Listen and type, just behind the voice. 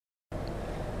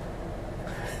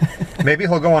Maybe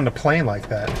he'll go on the plane like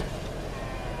that.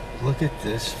 Look at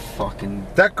this fucking...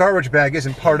 That garbage bag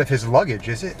isn't part of his luggage,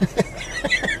 is it?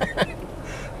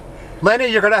 Lenny,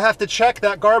 you're going to have to check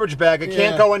that garbage bag. It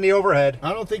can't go in the overhead.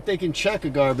 I don't think they can check a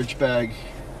garbage bag.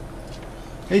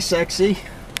 Hey, sexy.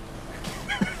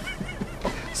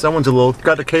 Someone's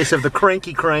got a case of the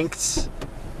cranky cranks.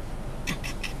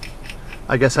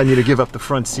 I guess I need to give up the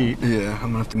front seat. Yeah, I'm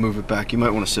going to have to move it back. You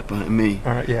might want to sit behind me.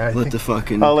 All right, yeah.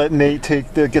 I'll let Nate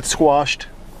get squashed.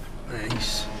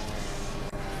 Nice.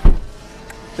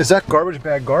 Is that garbage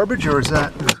bag garbage, or is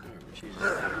that...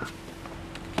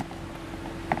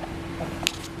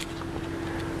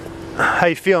 How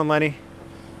you feeling, Lenny?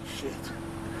 Shit.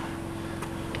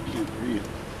 Can't breathe.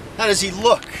 How does he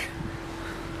look?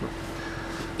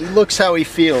 He looks how he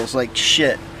feels, like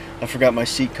shit. I forgot my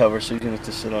seat cover, so he's gonna have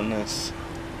to sit on this.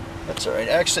 That's alright.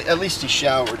 Actually, at least he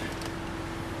showered.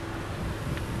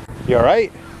 You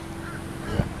alright?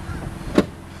 Yeah.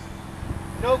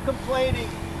 No complaining,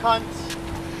 cunt.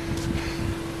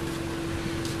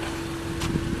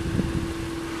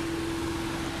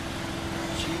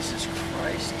 Jesus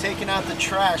Christ. Taking out the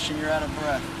trash and you're out of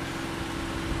breath.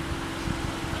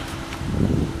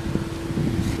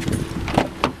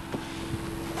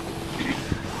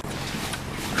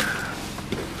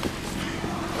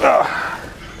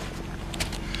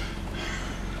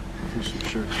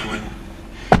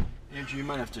 Andrew, you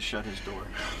might have to shut his door.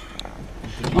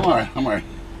 I'm alright.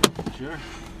 Sure.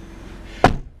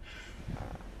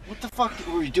 What the fuck?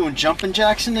 Were you doing jumping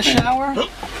jacks in the shower? What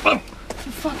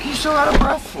the fuck are you so out of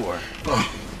breath for?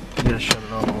 You gotta shut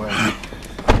it all the way.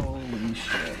 Holy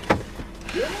shit.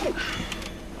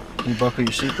 Can you buckle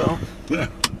your seatbelt? Yeah.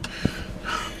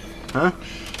 Huh?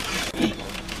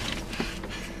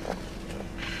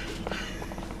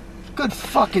 Good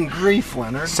fucking grief,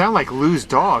 Leonard. Sound like Lou's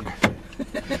dog.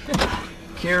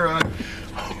 Kira.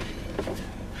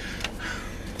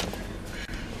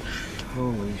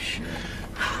 Holy shit.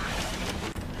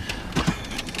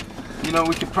 You know,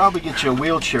 we could probably get you a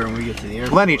wheelchair when we get to the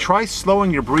airport. Lenny, try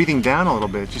slowing your breathing down a little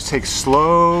bit. Just take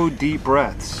slow, deep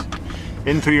breaths.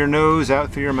 In through your nose,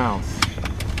 out through your mouth.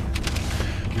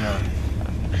 God.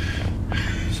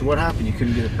 So what happened? You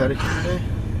couldn't get a pedicure today?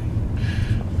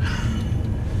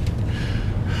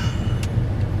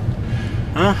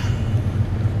 Huh?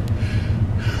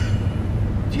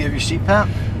 Do you have your CPAP?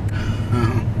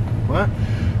 What?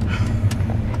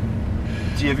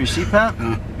 Do you have your CPAP?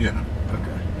 Yeah.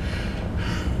 Okay.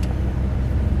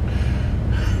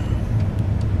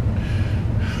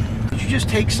 Did you just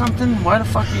take something? Why the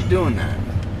fuck are you doing that?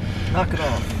 Knock it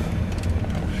off.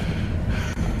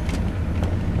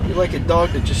 You're like a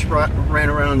dog that just ran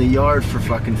around the yard for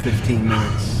fucking 15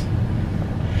 minutes.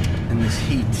 In this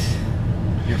heat.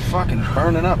 You're fucking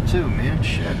burning up too, man.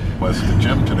 Shit. Was at the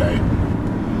gym today.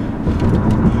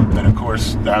 And of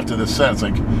course, after the set, it's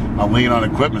like, I'll lean on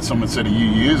equipment. Someone said, are you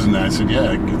using that? I said,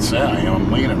 yeah, I could say I am.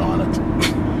 I'm leaning on it.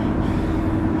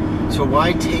 So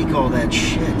why take all that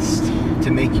shit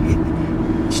to make you...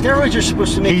 Steroids are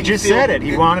supposed to make you He just feel, said it.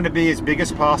 He wanted to be as big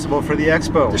as possible for the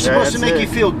Expo. They're supposed to make you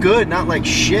feel good, not like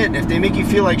shit. If they make you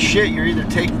feel like shit, you're either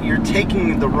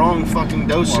taking the wrong fucking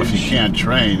dosage. Well, if you can't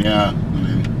train, yeah. I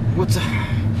mean, What's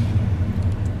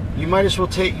you might as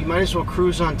well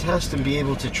cruise on test and be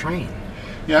able to train.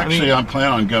 yeah, actually, I'm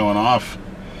planning on going off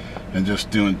and just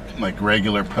doing like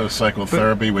regular post-cycle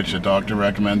therapy, which a doctor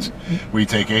recommends. We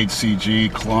take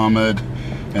HCG, Clomid,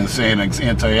 and say an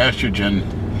anti-estrogen,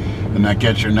 and that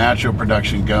gets your natural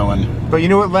production going. But you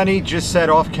know what Lenny just said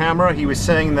off camera? He was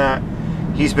saying that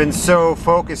he's been so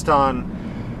focused on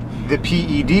the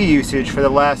PED usage for the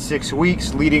last 6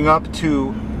 weeks leading up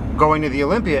to going to the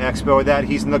Olympia Expo that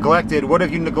he's neglected. What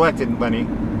have you neglected, Lenny?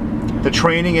 The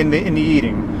training and the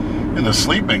eating. And the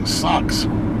sleeping sucks.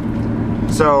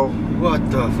 So what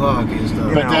the fuck is the?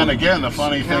 But then again, the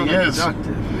funny thing is,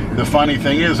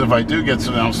 if I do get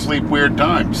some, I'll sleep weird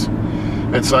times.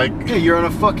 It's like, yeah, you're on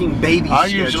a fucking baby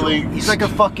schedule. He's like a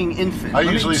fucking infant. I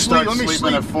usually start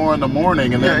sleeping at 4 in the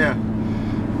morning, and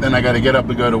then I got to get up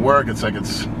and go to work. It's like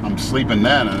I'm sleeping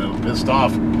then, and I'm pissed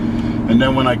off. And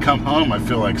then when I come home, I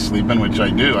feel like sleeping, which I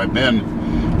do.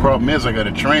 Problem is, I got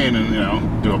to train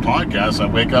and do a podcast. I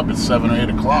wake up at 7 or 8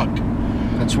 o'clock.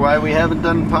 That's why we haven't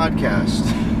done a podcast.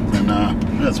 And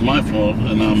that's my fault.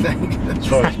 And as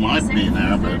far as my being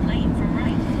there, but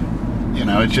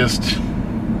it's just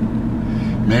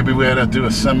maybe we had to do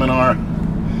a seminar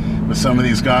with some of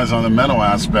these guys on the mental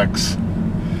aspects,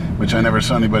 which I never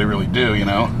saw anybody really do.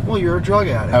 Well, you're a drug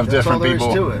addict. Have That's different all there people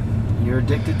is to it. You're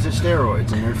addicted to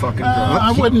steroids and they're fucking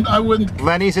drugs. I wouldn't.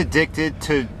 Lenny's addicted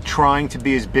to trying to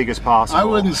be as big as possible. I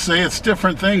wouldn't say it's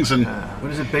different things. And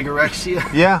what is it,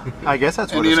 bigorexia? Yeah, I guess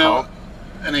that's what it's called.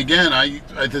 And again,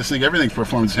 I just think everything's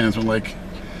performance enhancement. Like,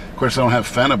 of course, I don't have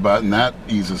Phenibut, and that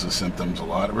eases the symptoms a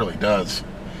lot. It really does,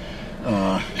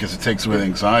 because it takes away the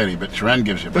anxiety. But Tren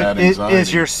gives you bad anxiety.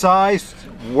 Is your size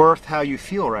worth how you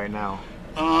feel right now?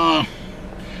 Well,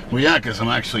 yeah, because I'm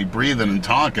actually breathing and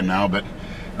talking now. But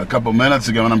a couple minutes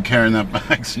ago, when I'm carrying that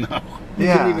bag, no.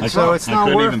 Yeah, so it's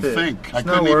not worth it. I couldn't even think. I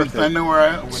couldn't even know where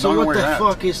I. So what the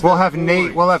fuck is? We'll have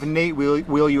Nate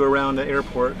wheel you around the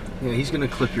airport. Yeah, he's gonna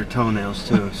clip your toenails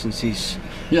too, since he's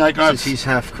he's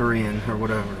half Korean or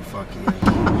whatever the fuck he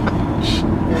is.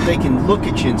 Well, they can look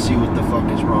at you and see what the fuck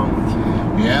is wrong with you.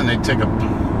 Yeah, and they take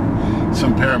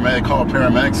some paramedic, call a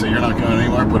paramedic, say you're not going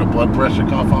anywhere, put a blood pressure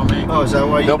cuff on me. Oh, is that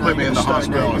why they'll put me in the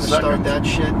hospital in a second? Start that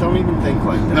shit? Don't even think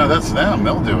like that. No, that's them.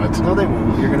 They'll do it. No, they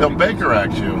won't. They'll Baker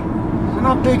Act you. They're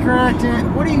not Baker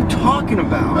acting. What are you talking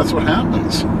about? That's what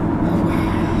happens.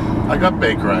 I got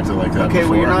Baker acted like that before.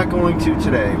 Well, you're not going to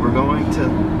today. We're going to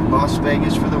Las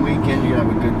Vegas for the weekend. You have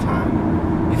a good time.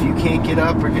 If you can't get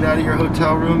up or get out of your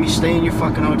hotel room, you stay in your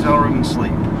fucking hotel room and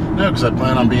sleep. No, because I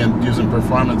plan on using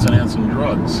performance-enhancing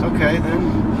drugs. Okay,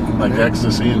 then. Like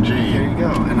ecstasy and G. There you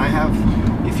go. And I have,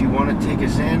 if you want to take a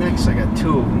Xanax, I got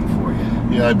 2 of them for you.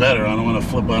 Yeah, I better. I don't want to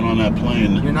flip out on that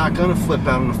plane. You're not going to flip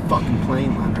out on a fucking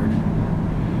plane, Leonard.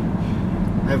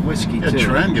 I have whiskey, too.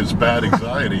 Tren gives bad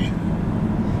anxiety.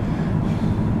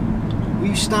 Will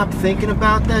you stop thinking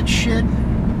about that shit?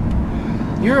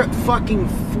 You're fucking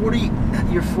 40,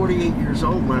 you're 48 years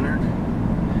old, Leonard.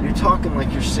 You're talking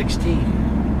like you're 16.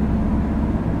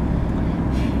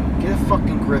 Get a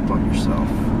fucking grip on yourself.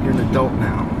 You're an adult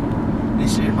now.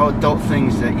 These are adult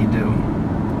things that you do.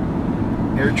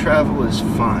 Air travel is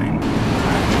fine.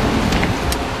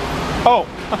 Oh!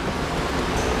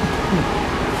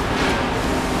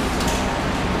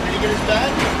 Did he get his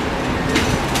bag?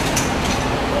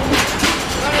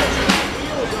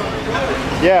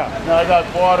 Yeah. No, I got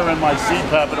water in my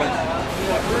CPAP. It'll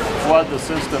flood the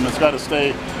system. It's got to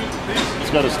stay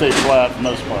flat for the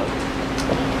most part.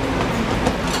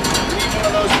 One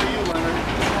of those for you, Leonard.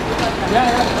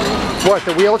 Yeah. What,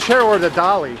 the wheelchair or the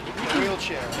dolly? The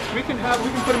wheelchair. We can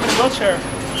put him in a wheelchair.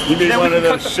 You need one of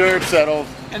those shirts that'll.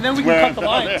 And then we can cut the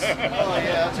lines. Oh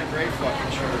yeah, that's a great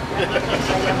fucking shirt.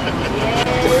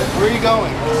 Where are you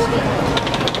going?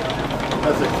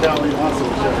 That's a Cali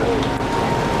muscle shirt.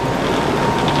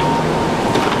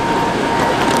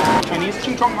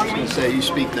 Say you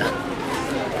speak that.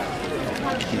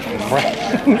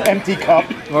 Empty cup.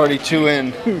 Already 2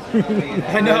 in.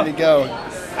 I know. Ready to go.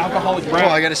 Alcoholic Oh, Brad.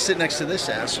 I got to sit next to this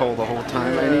asshole the whole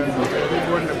time. I need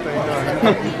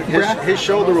his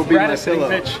shoulder will be Brad my is sitting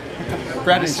pillow. bitch.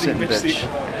 Brad is sitting bitch.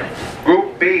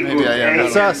 Group B, Maybe Group I am. A,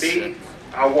 That's us. and B.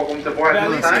 Welcome to board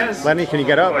this time. Lenny, can you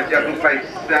get up? Group Flight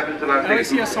 7 to Las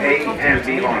Vegas, Group A and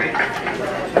B only.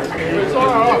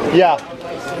 Yeah.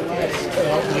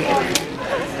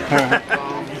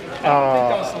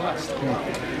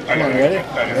 Ready?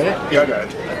 Ready? Yeah, got it.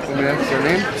 What's your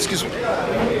name? Excuse me.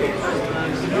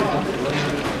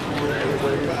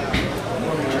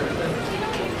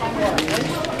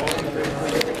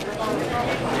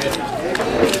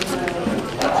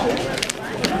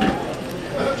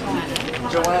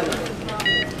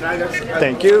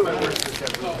 Thank you.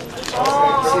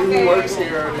 See who works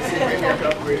here.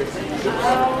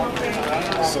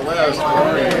 Celeste, how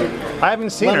are you? I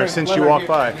haven't seen her since you walked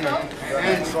by. She's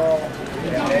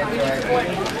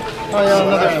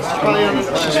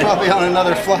probably on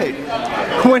another flight.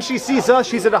 When she sees us,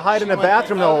 she's at a hide in the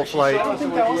bathroom the whole flight. I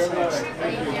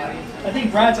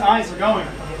think Brad's eyes are going.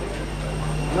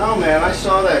 No, man, I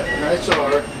saw that. I saw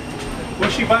her.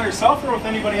 Was she by herself or with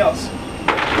anybody else?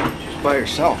 She's by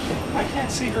herself. I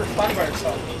can't see her fly by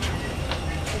herself.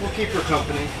 We'll keep her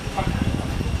company.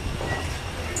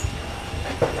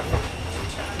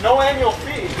 No annual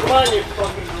fee. Come on, you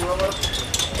fucking gorilla.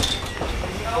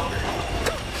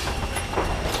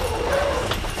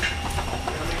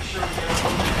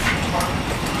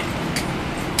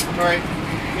 Alright,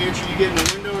 Andrew, you get in the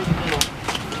window or the middle?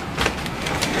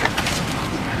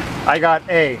 I got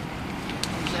A.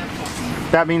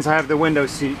 That means I have the window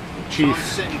seat, I'm Chief.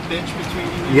 sitting bitch between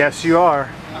you. Yes, you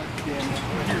are. God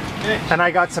damn it. And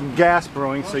I got some gas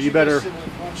brewing, so you better... Should I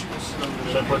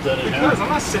put that in here? Because I'm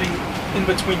not sitting in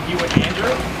between you and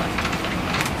Andrew.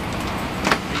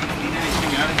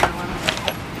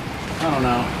 I don't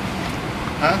know.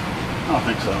 Huh? I don't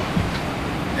think so.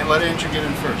 And let Andrew get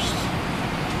in first.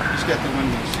 He's got the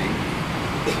window seat.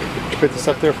 Put this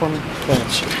up there for me?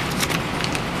 Thanks.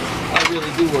 I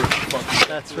really do work for fucking.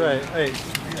 That's right. Hey,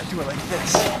 you gotta do it like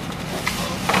this.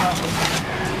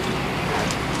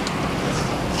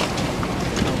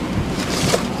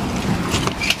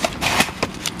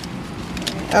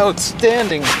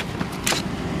 Outstanding.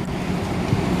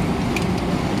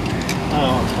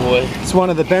 Oh boy. It's one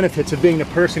of the benefits of being the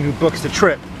person who books the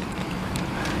trip.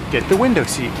 Get the window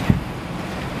seat.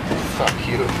 Fuck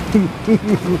you.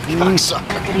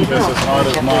 Cocksucker. This is hard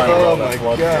as mine. Oh my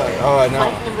god. Oh, I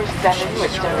know. Flight number 7,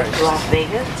 which goes to Las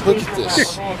Vegas. Look at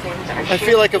this. I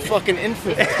feel like a fucking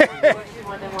infant.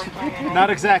 Not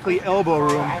exactly elbow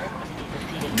room.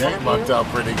 Nate lucked out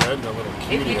pretty good. The little If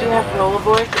cutie. you do have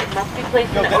rollerboards, it must be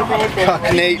placed in the overhead bin. Fuck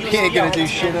Nate, he ain't gonna do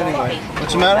shit anyway.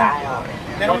 What's the matter?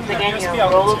 Once again, your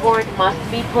rollerboard must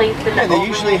be placed in the Yeah, they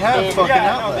usually overhead have bin fucking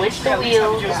outlets. with the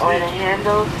wheels or the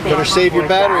handles. Better save your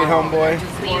battery, homeboy.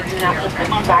 Please do not put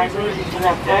them sideways if you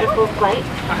have vertical flight.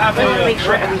 Please make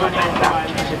sure everyone has the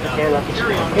option to their luggage.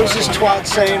 What's this twat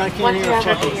saying? I can't Once you even have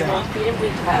check reached it your out. most speed,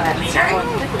 please cut that seat as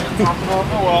quickly as possible.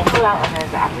 Pull out and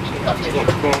there's the opportunity to get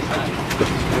to their seat.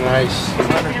 Nice.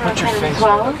 Put your face.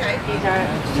 12, these are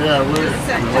Yeah, we're.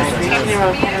 10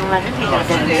 and 11, these are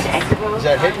dedicated Expo. Is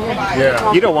that hitting you?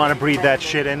 Yeah. You don't want to breathe that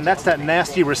shit in. That's that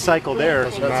nasty recycled air.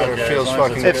 That's Matter, okay. feels as long as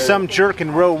fucking it's- If some jerk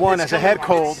in row 1 has a head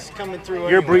cold,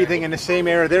 you're breathing in the same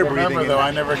air they're breathing Remember in. though,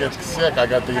 I never get sick. I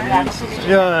got the immune system.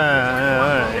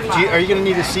 Yeah. Are you gonna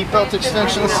need a seatbelt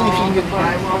extension? Let's see if you can get.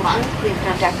 Please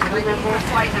contact crew member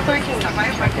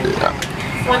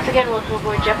 13. Once again, welcome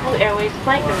aboard JetBlue Airways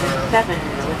flight number 7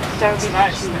 with service to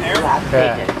Las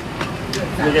Vegas.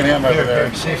 Look at him over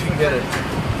there. See if you can get it.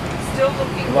 Still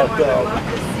looking Locked for out. love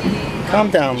to see. Calm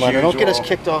down, Leonard. Don't get us Usual.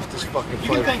 kicked off this fucking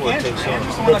flight before it takes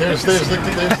off. But there's the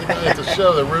guy at the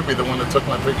show, the Ruby, the one that took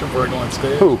my picture before I go on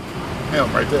stage. Who?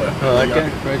 Him, right there. Oh, that guy?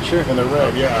 Right, sure. In the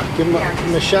red, yeah. Give him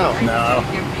a shout. No.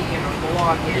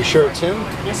 You sure it's him?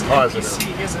 He's an Positive.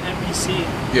 NPC. He's an NPC.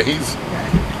 Yeah,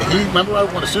 remember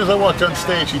as soon as I walked on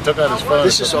stage, he took out his phone.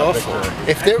 This and is took my awful.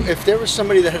 picture. If there was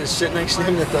somebody that had to sit next to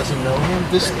him that doesn't know him,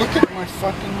 look at my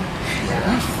fucking,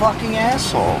 you fucking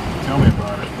asshole. Tell me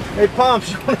about it. Hey,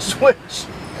 Pomps, you want to switch?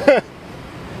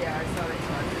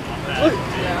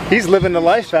 He's living the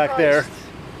life back there.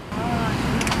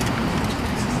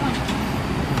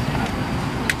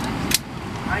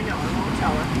 I know, I won't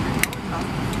tell her.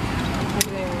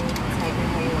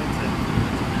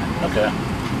 Okay.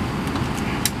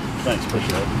 Thanks,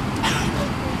 appreciate it.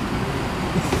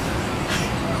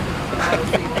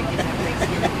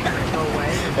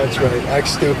 That's right. Act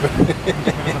stupid.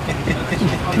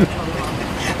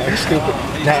 Act stupid.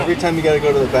 Now every time you gotta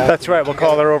go to the bathroom. That's right, we'll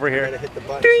call her over You here. gotta hit the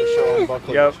button to show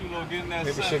unbuckle. Yep.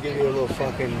 Maybe she'll give you a little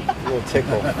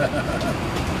tickle.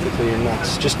 Tickle your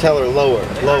nuts. Just tell her lower.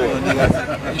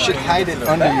 You should hide it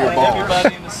under your balls.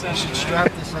 Everybody in the You session. should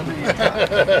strap this under your top.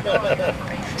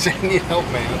 Say, I need help,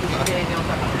 man.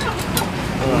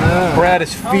 Brad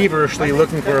is feverishly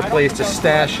looking for a place to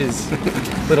stash his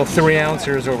little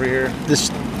 3-ouncers over here. The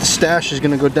stash is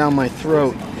gonna go down my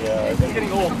throat. You're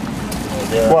getting old.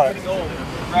 What? Getting old.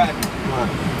 Brad.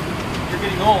 You're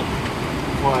getting old.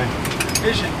 Why?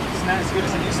 Vision is not as good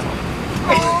as it used to be.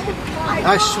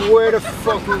 I swear to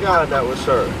fucking God that was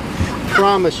her.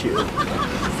 Promise you.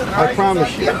 I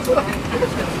promise you.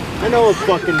 I know a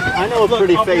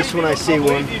pretty I'll face when I see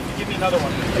one. believe you if you give me another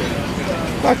one.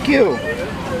 Fuck you.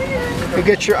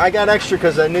 I got extra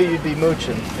because I knew you'd be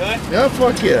mooching. Really? Yeah,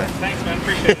 fuck yeah. Thanks, man.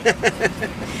 Appreciate it.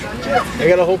 I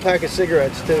got a whole pack of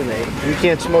cigarettes too, Nate. You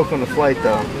can't smoke on the flight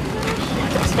though.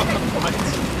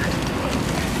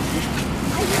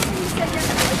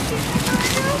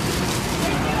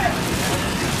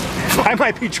 I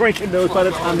might be drinking those by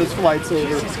the time this flight's over.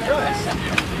 Jesus Christ.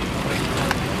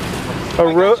 A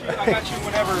I got you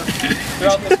whenever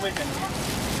throughout this weekend.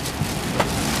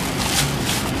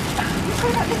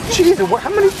 Jeez, how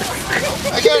many?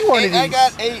 I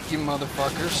got 8, you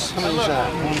motherfuckers. How many is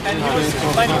that? And he was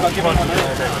complaining about giving one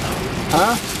earlier.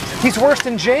 Huh? He's worse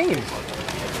than Jane.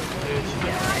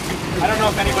 I don't know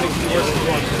if anybody can be worse than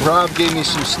one. Rob gave me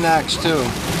some snacks too.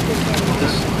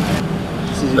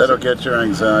 That'll get your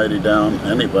anxiety down.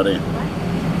 Anybody.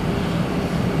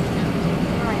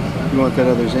 You want that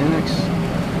other Xanax?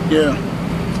 Yeah.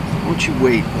 Why don't you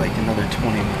wait like another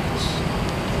 20 minutes?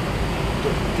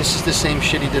 This is the same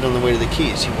shit he did on the way to the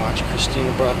Keys. He watched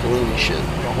Christina Broccolini shit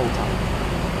the whole time.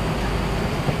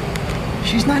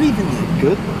 She's not even that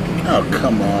good looking. Oh,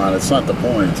 come on. It's not the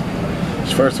point.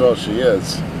 First of all, she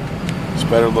is. She's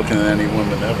better looking than any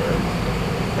woman ever.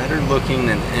 Better looking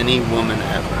than any woman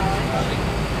ever.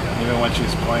 Even when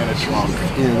she's playing a drunk.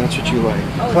 Yeah, that's what you like.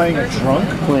 Playing a drunk?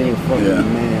 Playing a fucking Yeah.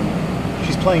 man.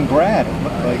 She's playing Brad. It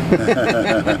looked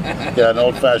like. Yeah, an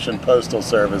old-fashioned postal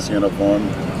service uniform.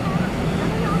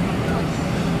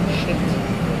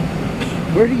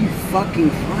 Where do you fucking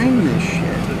find this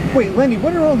shit? Wait, Lenny,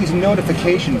 what are all these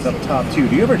notifications up top too?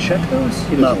 Do you ever check those?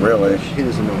 Not really. He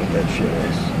doesn't know what that shit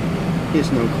is. He has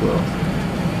no clue.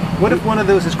 What if one of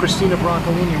those is Christina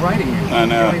Broccolini writing it? I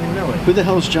know. You don't even know it. Who the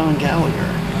hell's John Gallagher?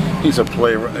 He's a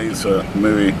playwright. He's a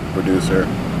movie producer.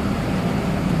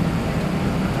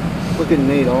 Look at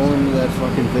Nate all into that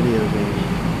fucking video game.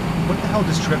 What the hell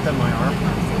just dripped on my arm?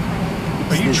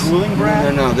 Are you drooling,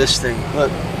 Brad? No, this thing.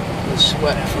 Look. The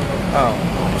sweat from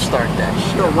oh, start that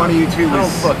shit. Sure, one of you two I don't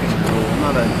is... fucking drool. I'm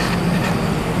not a...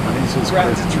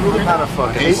 I'm not a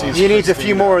fucking... He needs a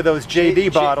few more of those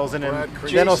JD bottles and then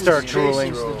he'll start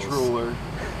drooling. Jason's the drooler.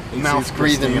 He Mouth sees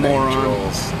breathing Christina, he moron.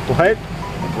 drools. What?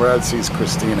 When Brad sees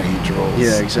Christina, he drools.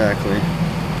 Yeah, exactly.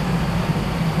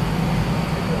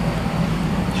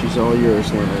 She's all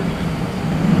yours, Leonard.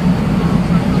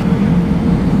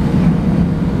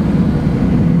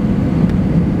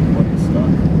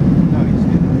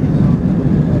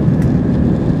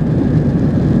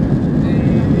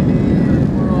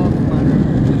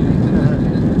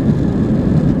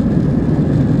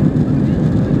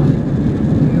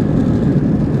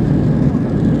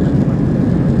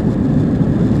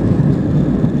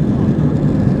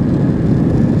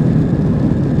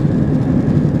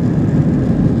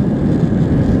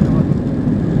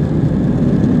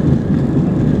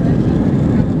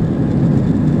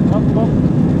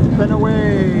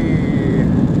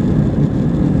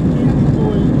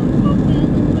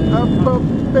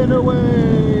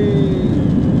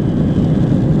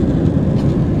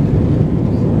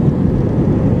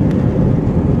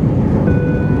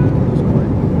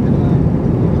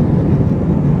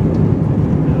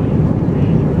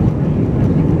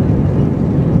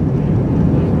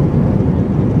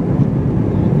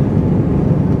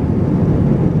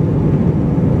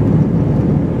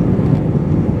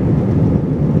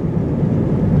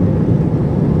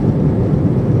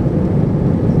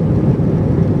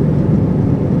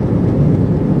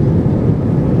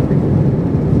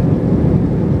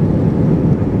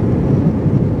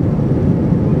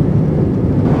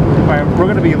 We're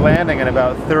going to be landing in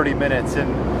about 30 minutes,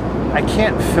 and I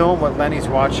can't film what Lenny's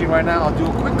watching right now. I'll do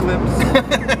a quick glimpse.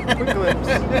 Quick glimpse.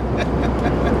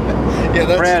 Yeah,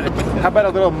 that's... Brad, how about a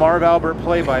little Marv Albert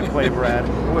play-by-play, Brad?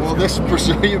 Well, this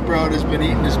Brazilian broad has been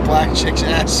eating this black chick's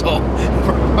asshole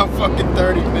for about fucking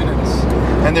 30 minutes.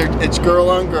 And it's girl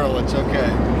on girl, it's okay.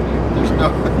 There's no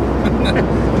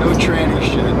no tranny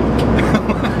shit.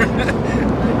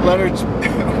 Leonard's,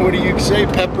 what do you say,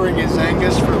 peppering his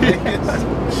Angus for Vegas?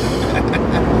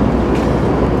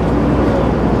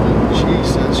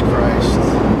 Jesus Christ.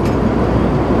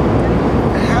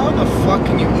 How the fuck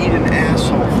can you eat an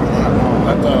asshole for that long?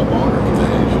 I thought longer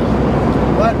today.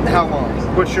 What? How long?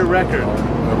 What's your record?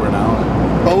 Over an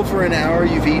hour. Over an hour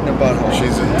you've eaten a butthole.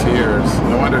 She's in tears.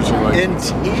 No wonder she likes In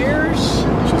tears?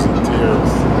 She's in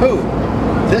tears. Who?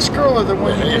 This girl or the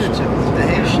one you did it to? The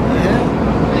Haitian?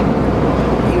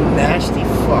 Yeah. You nasty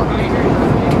fuck.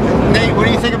 Nate, what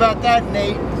do you think about that,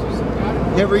 Nate?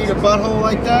 You ever eat a butthole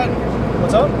like that?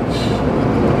 What's up?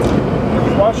 Are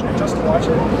you watching it just to watch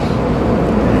it?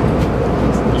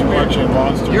 You watching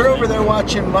Monsters? You're over there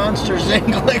watching Monsters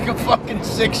Inc. like a fucking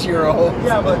 6-year-old.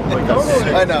 Yeah, but Like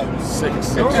normally, I know.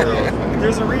 Six-year-old.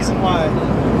 there's a reason why.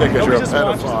 Because you're Nobody a just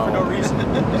watches it for no pedophile. reason,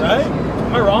 right?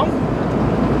 Am I wrong?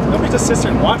 Nobody just sits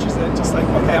there and watches it, just like,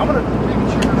 okay, I'm gonna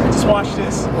just watch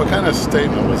this. What kind of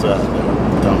statement was that,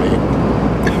 dummy?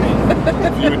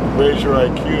 If you would raise your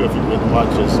IQ if you wouldn't watch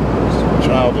this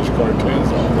childish cartoons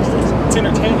all day. It's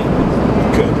entertaining.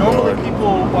 Good Normally Lord. people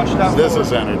watch it out This for-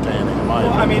 is entertaining, in my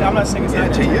Well, I mean, I'm not saying it's Yeah,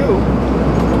 not to entertaining. you.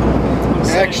 I'm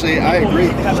saying Actually, I people agree.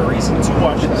 usually have a reason to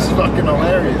watch It's this. fucking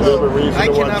hilarious. Do you have a reason I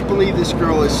to cannot watch? believe this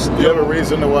girl is Do you have a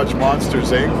reason to watch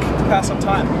Monsters Inc? To pass some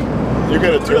time. You're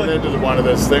gonna turn into one of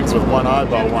those things with one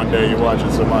eyeball one day. You watch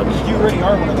it so much, You already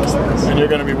are one of those things. and you're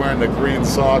gonna be wearing the green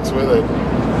socks with it.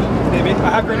 Maybe. I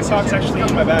have green socks actually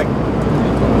in my bag.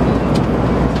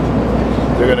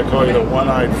 They're gonna call you the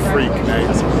one-eyed freak, Nate.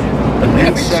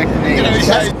 insect Nate. You know, he's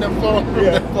hiding the phone from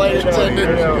the flight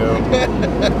attendant.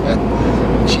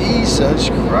 Jesus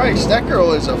Christ, that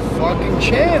girl is a fucking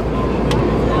champ.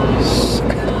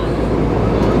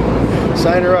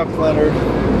 Sign her up, Leonard.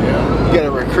 Yeah. You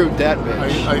gotta recruit that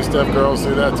bitch. I used to have girls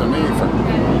do that to me for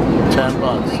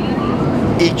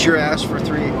 $10. Eat your ass for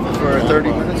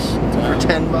 30 minutes for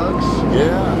 $10.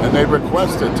 Yeah, and they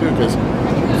request it too, because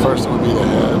first it would be the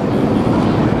head.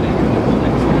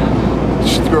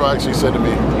 The girl actually said to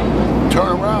me, "Turn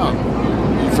around.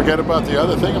 You forget about the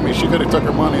other thing. I mean, she could have took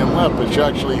her money and left, but she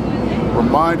actually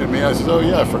reminded me. I said, oh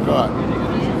yeah, I forgot.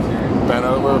 Bent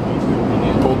over,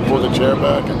 pulled the chair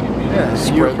back, and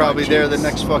yeah, you were probably there the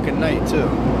next fucking night too.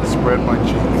 Spread my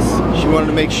cheeks. She wanted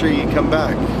to make sure you come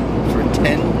back for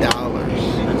 $10.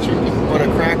 What a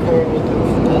crack whore will do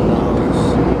for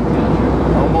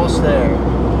 $10. Almost there.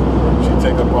 She'd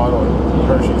take a bottle of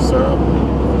Hershey syrup,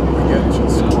 again, she'd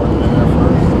squirt it in there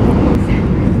first.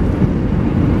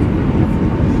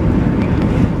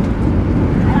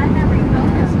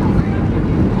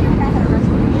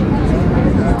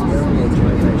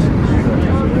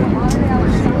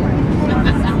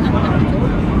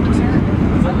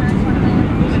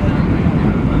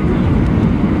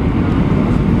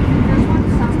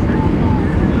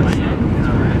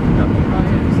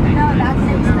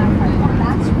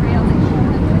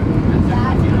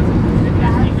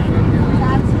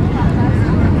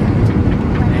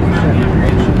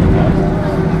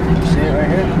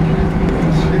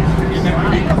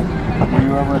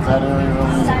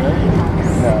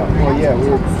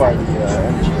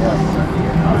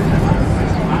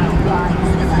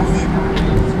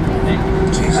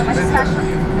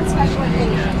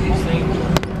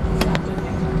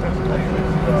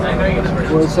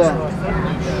 What's that?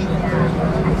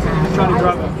 Trying to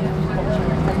drop it.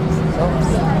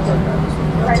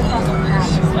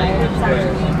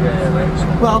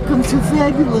 Welcome to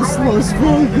fabulous Las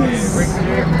Vegas.